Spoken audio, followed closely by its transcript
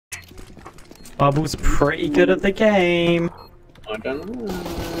Bubble's pretty good at the game. I don't know.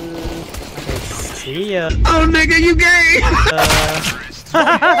 See ya. Oh, nigga, you gay!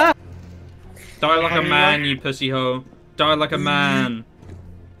 Die like a man, you pussy hoe. Die like a man.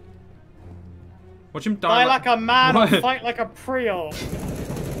 Watch him Die like a man What? or fight like a Priel.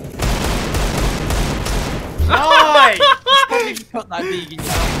 Die! Cut that vegan.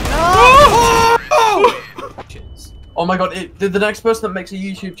 Oh my god, the next person that makes a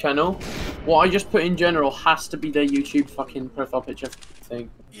YouTube channel, what I just put in general has to be their YouTube fucking profile picture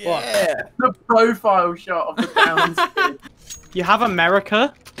thing. Yeah. The profile shot of the Browns. You have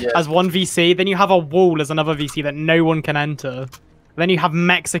America as one VC, then you have a wall as another VC that no one can enter. Then you have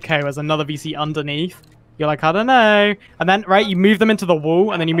Mexico as another VC underneath. You're like, I don't know. And then, right, you move them into the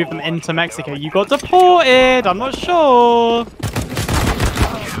wall, and then you move them into Mexico. You got deported! I'm not sure.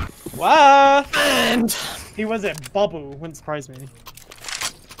 Wow. And who was it? Bubble. Wouldn't surprise me.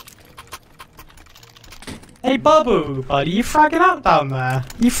 Hey, Bubble, buddy, you fragging out down there?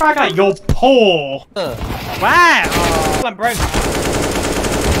 You fragging out? You're poor. Wow. I'm broke.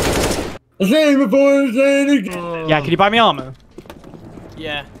 Yeah, can you buy me armor?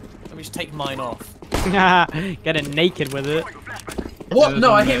 Yeah. Let me just take mine off. Get it naked with it. What?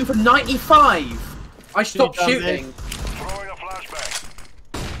 No, I hit him for 95. I stopped shooting.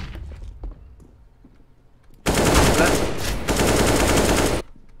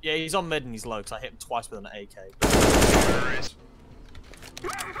 Yeah, he's on mid and he's low because I hit him twice with an AK.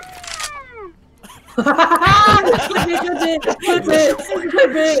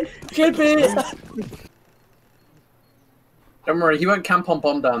 Clip it. Don't worry, he won't camp on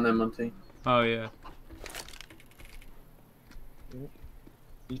bomb down there, Monty. Oh yeah.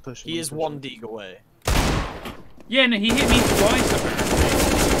 He is one dig away. Yeah, no, he hit me twice apparently.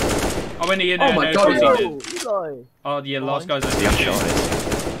 Oh, when he, Oh my god, he did. Oh yeah, last guy's a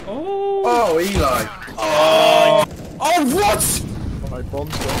Oh. Oh, Eli. Oh, what? My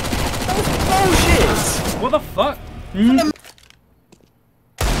bomb's gone. That was bullshit! What the fuck?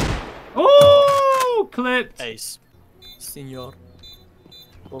 Oh, clipped. Ace. Senor.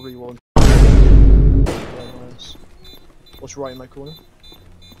 Probably one. Nice. What's right in my corner?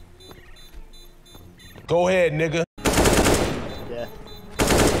 Go ahead, nigga. Yeah.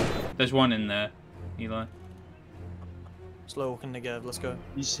 There's one in there, Eli. Slow walking together, let's go.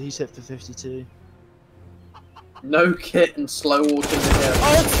 He's hit for 52. No kit and slow walking together.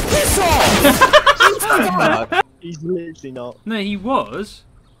 Oh, piss off! He's literally not. No, he was.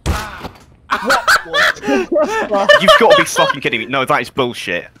 You've got to be fucking kidding me. No, that is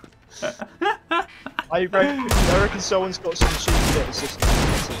bullshit. I reckon someone's got some cheap bit of system.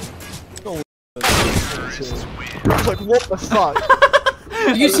 I was like, what the fuck?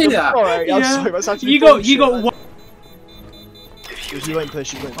 Did you see that? Sorry, I'm sorry, that's actually You got one. You won't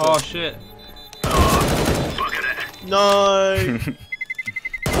push, you won't push. Oh shit. No!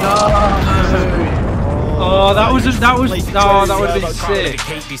 Oh, that would have been sick.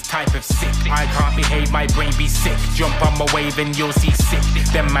 This type of sick. I can't behave, my brain be sick. Jump on my wave and you'll see sick.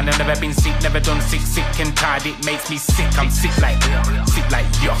 Them man have never been sick, never done sick, sick and tired. It makes me sick. I'm sick like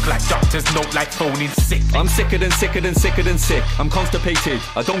yuck, like doctors note, like phoning sick. I'm sicker than sicker than sicker than sick. I'm constipated.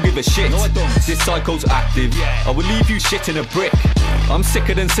 I don't give a shit. No, I don't. This cycle's active. I will leave you shit in a brick. I'm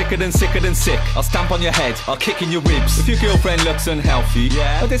sicker than sicker than sicker than sick. I'll stamp on your head. I'll kick in your ribs. If your girlfriend looks unhealthy,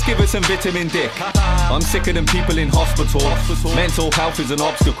 I'll just give her some vitamin dick. I'm sicker than people in hospital. Mental health is an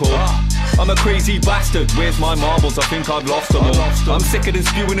obstacle. I'm a crazy bastard. Where's my marbles? I think I've lost them all. I'm sicker than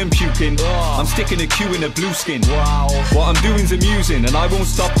spewing and puking. I'm sticking a Q in a blue skin. What I'm doing's amusing, and I won't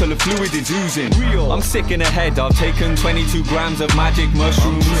stop till the fluid is oozing. I'm sick in the head. I've taken 22 grams of magic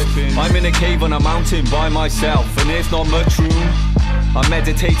mushrooms. I'm in a cave on a mountain by myself, and there's not much room. I'm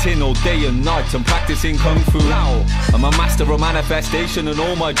meditating all day and night. I'm practicing kung fu. I'm a master of manifestation, and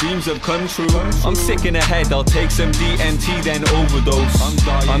all my dreams have come true. I'm sick in the head. I'll take some DMT then overdose.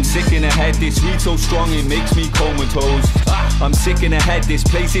 I'm sick in the head. This weed so strong it makes me comatose. I'm sick in the head. This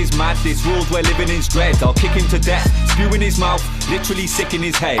place is mad. This world we're living is dread. I'll kick him to death. Spew in his mouth. Literally sick in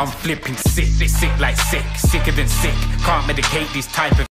his head. I'm flipping sick, sick like sick, sicker than sick. Can't medicate this type of